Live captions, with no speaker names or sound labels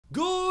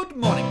Good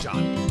morning,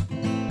 John.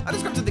 I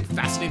discovered something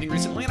fascinating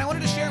recently, and I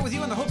wanted to share it with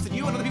you in the hopes that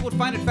you and other people would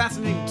find it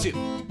fascinating too.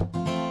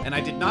 And I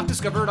did not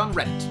discover it on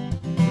Reddit,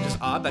 which is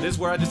odd. That is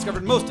where I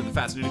discovered most of the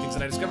fascinating things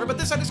that I discovered, but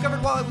this I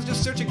discovered while I was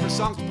just searching for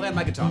songs to play on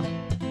my guitar.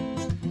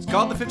 It's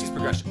called the 50s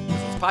progression.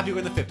 It was popular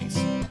in the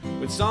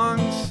 50s, with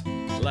songs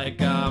like,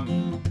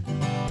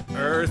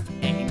 Earth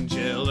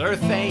Angel,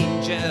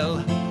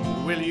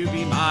 will you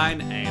be mine?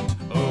 And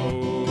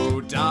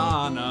oh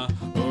Donna,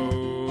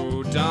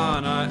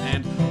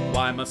 and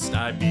why must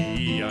I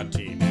be a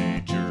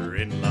teenager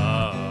in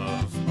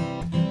love?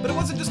 But it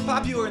wasn't just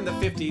popular in the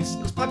 50s,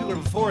 it was popular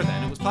before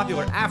then, it was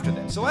popular after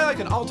then. So I like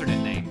an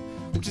alternate name,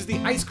 which is the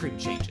Ice Cream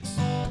Changes.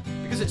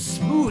 Because it's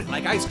smooth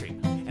like ice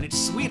cream, and it's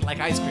sweet like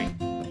ice cream.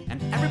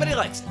 And everybody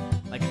likes it,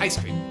 like ice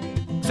cream.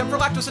 Except for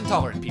lactose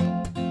intolerant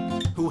people,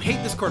 who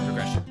hate this chord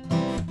progression,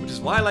 which is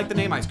why I like the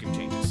name Ice Cream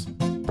Changes.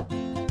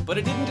 But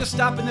it didn't just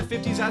stop in the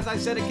 50s, as I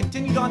said, it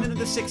continued on into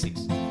the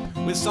 60s,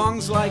 with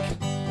songs like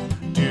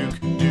Duke,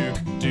 Duke,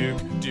 Duke,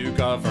 Duke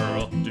of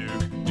Earl, Duke,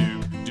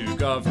 Duke,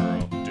 Duke of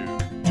Earl, Duke,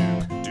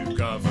 Duke,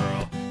 Duke of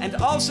Earl. And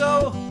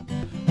also,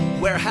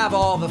 where have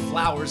all the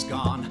flowers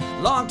gone?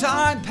 Long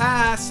time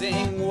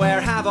passing,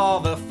 where have all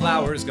the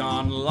flowers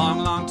gone? Long,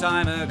 long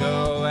time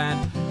ago,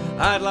 and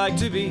I'd like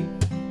to be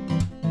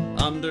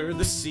under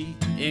the sea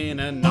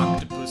in an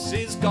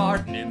octopus's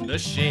garden in the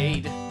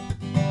shade.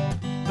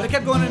 But I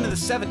kept going into the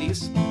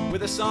 70s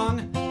with a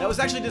song that was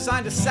actually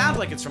designed to sound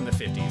like it's from the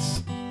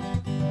 50s.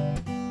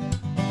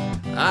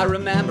 I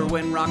remember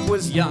when rock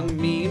was young,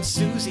 me and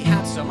Susie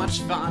had so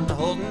much fun,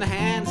 holding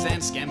hands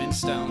and skimming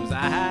stones.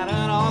 I had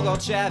an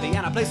all-gold Chevy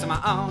and a place of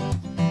my own.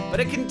 But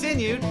it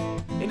continued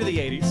into the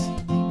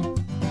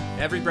 80s.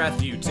 Every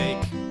breath you take,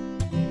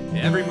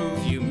 every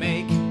move you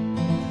make,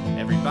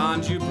 every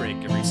bond you break,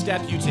 every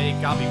step you take,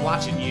 I'll be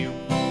watching you.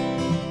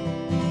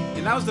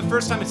 And that was the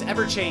first time it's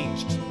ever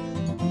changed.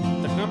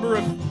 The number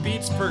of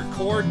beats per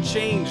chord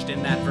changed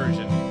in that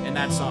version, in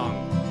that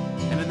song.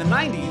 And in the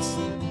 90s,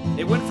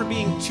 it went from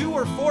being 2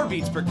 or 4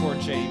 beats per chord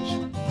change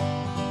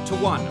to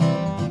 1.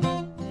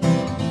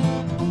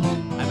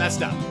 I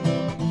messed up.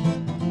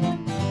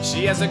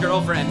 She has a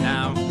girlfriend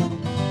now.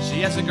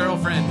 She has a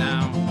girlfriend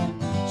now.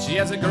 She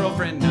has a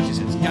girlfriend now. She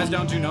says, guys,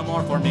 don't do no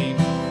more for me.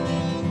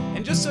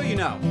 And just so you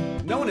know,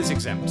 no one is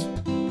exempt.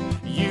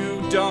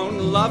 You don't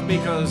love me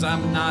cause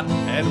I'm not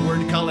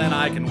Edward Cullen.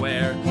 I can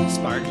wear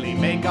sparkly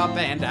makeup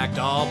and act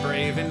all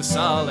brave and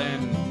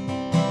sullen.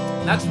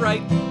 That's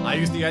right, I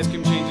use the Ice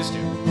Cream Changes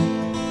too.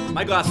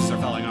 My glasses are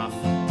falling off.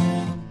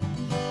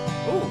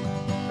 Ooh,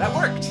 that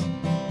worked.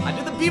 I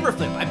did the Bieber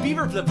flip. I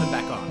Bieber flipped them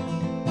back on.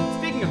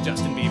 Speaking of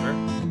Justin Bieber,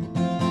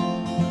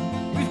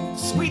 we've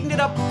sweetened it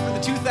up for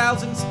the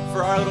 2000s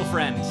for our little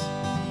friends.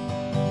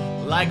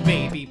 Like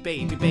baby,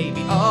 baby,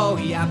 baby, oh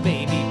yeah,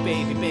 baby,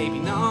 baby, baby,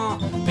 no.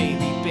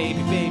 Baby,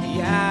 baby, baby,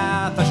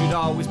 yeah, I thought you'd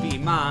always be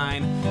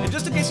mine. And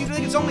just in case you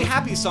think it's only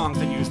happy songs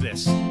that use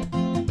this,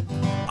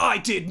 I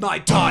did my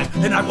time,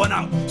 and I won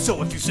out.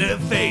 So if you say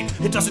fade,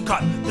 it doesn't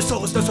cut. The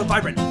soul is not so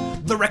vibrant.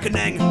 The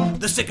reckoning,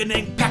 the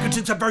sickening,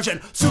 packaging subversion,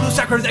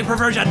 pseudo-sacrilege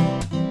perversion.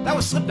 That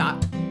was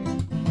Slipknot.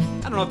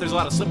 I don't know if there's a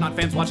lot of Slipknot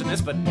fans watching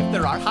this, but if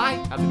there are, hi,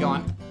 how's it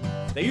going?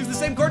 They use the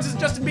same chords as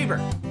Justin Bieber.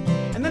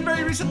 And then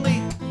very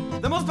recently,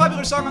 the most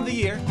popular song of the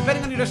year,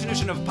 depending on your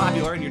definition of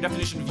popular and your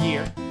definition of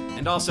year,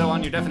 and also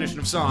on your definition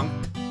of song.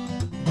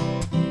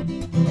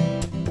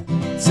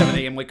 7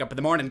 a.m. wake up in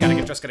the morning, gotta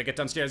get dressed, gotta get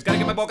downstairs, gotta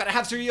get my bowl, gotta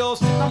have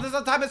cereals. Now there's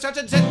no time to stretch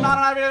and sitting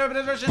on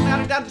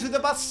an down to the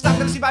bus stop,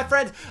 gonna see my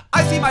friends.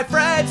 I see my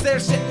friends, they're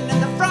sitting in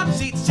the front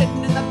seat,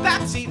 sitting in the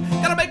back seat.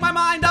 Gotta make my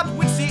mind up,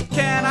 which seat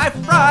can I?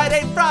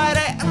 Friday,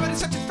 Friday, everybody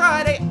such as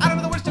Friday. I don't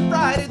know the worst of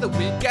Friday, the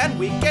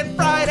weekend,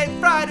 Friday,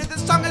 Friday.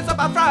 This song is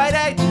about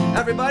Friday.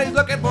 Everybody's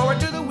looking forward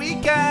to the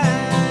weekend.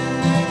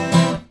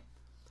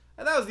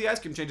 And that was the Ice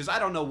Cream Changes. I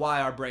don't know why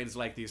our brains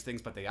like these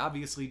things, but they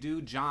obviously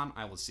do. John,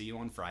 I will see you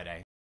on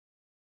Friday.